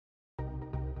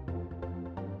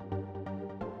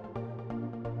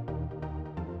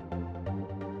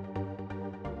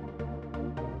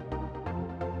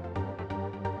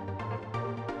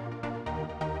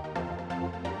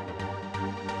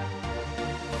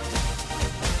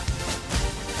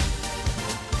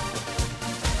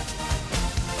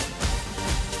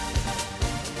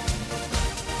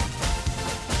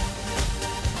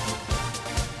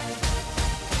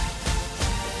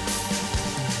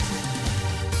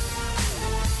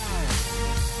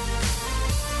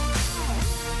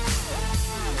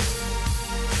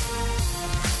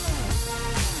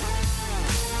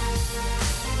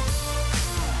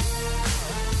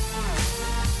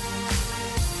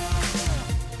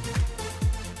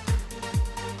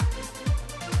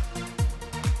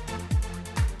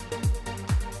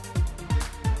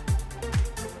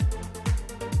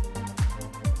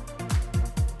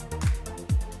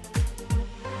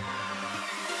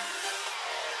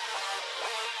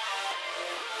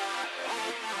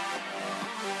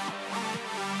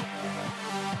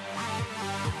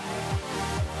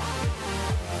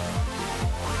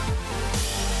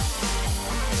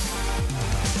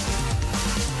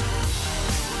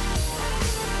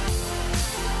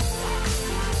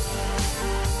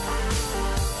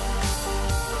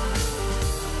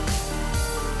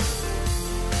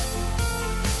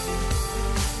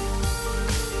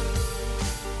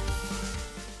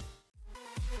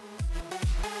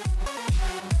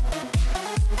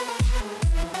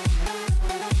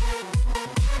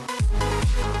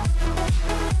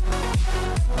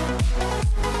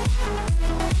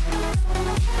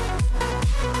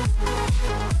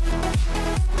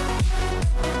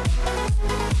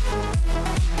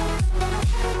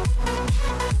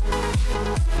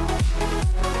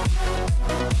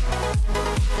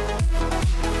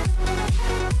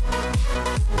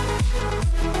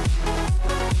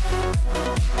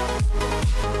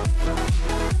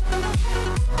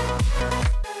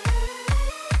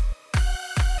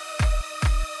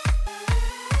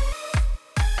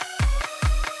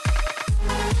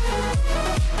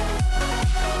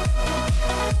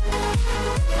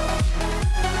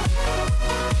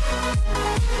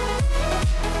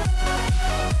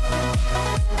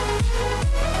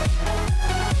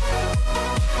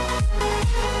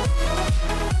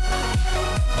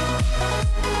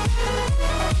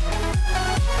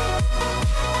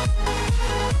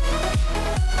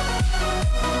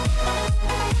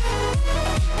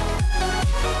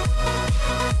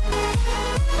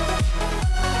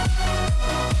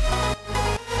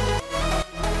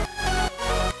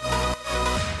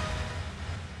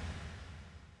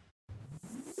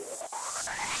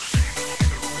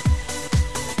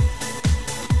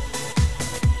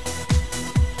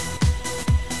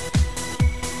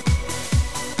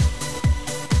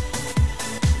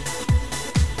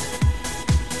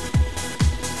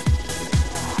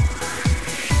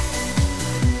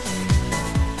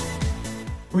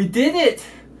We did it!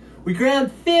 We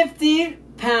ground 50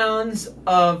 pounds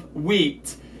of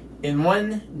wheat in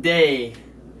one day.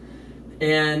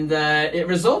 And it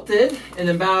resulted in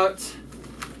about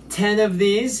 10 of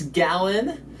these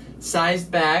gallon-sized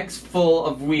bags full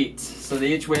of wheat. So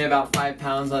they each weigh about 5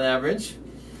 pounds on average.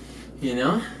 You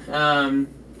know,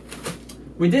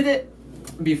 we did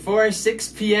it before 6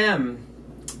 p.m.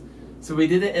 So we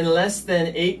did it in less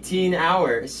than 18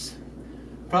 hours.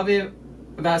 Probably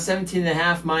about 17 and a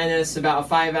half minus about a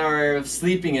 5 hour of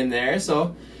sleeping in there.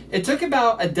 So it took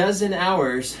about a dozen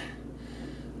hours.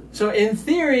 So in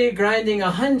theory, grinding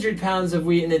 100 pounds of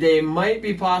wheat in a day might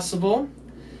be possible.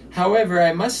 However,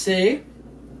 I must say,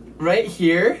 right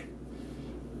here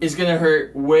is gonna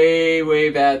hurt way,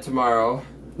 way bad tomorrow.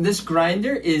 This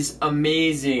grinder is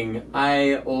amazing.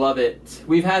 I love it.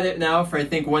 We've had it now for I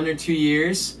think 1 or 2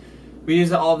 years. We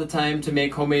use it all the time to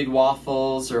make homemade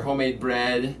waffles or homemade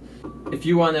bread. If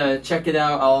you want to check it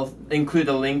out, I'll include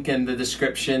a link in the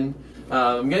description.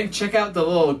 I'm going to check out the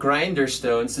little grinder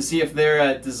stones to see if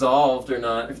they're dissolved or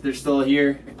not, if they're still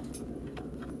here.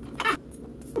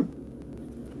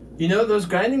 You know, those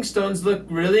grinding stones look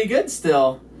really good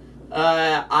still.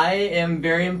 I am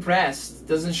very impressed.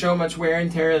 Doesn't show much wear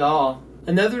and tear at all.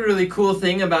 Another really cool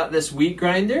thing about this wheat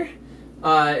grinder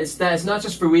is that it's not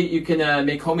just for wheat. You can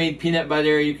make homemade peanut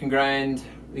butter, you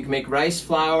can make rice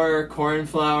flour, corn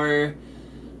flour,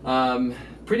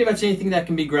 pretty much anything that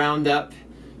can be ground up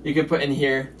you can put in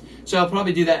here. So I'll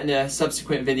probably do that in a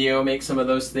subsequent video, make some of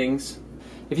those things.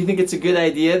 If you think it's a good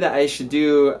idea that I should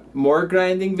do more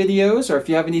grinding videos, or if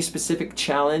you have any specific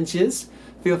challenges,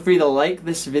 feel free to like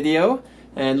this video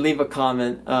and leave a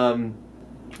comment.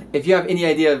 If you have any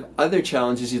idea of other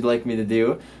challenges you'd like me to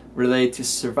do related to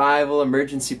survival,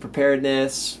 emergency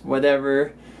preparedness,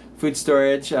 whatever, food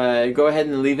storage, go ahead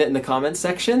and leave it in the comments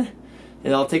section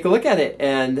and I'll take a look at it,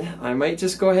 and I might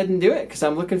just go ahead and do it because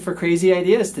I'm looking for crazy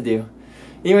ideas to do.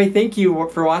 Anyway, thank you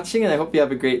for watching and I hope you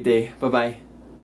have a great day. Bye-bye.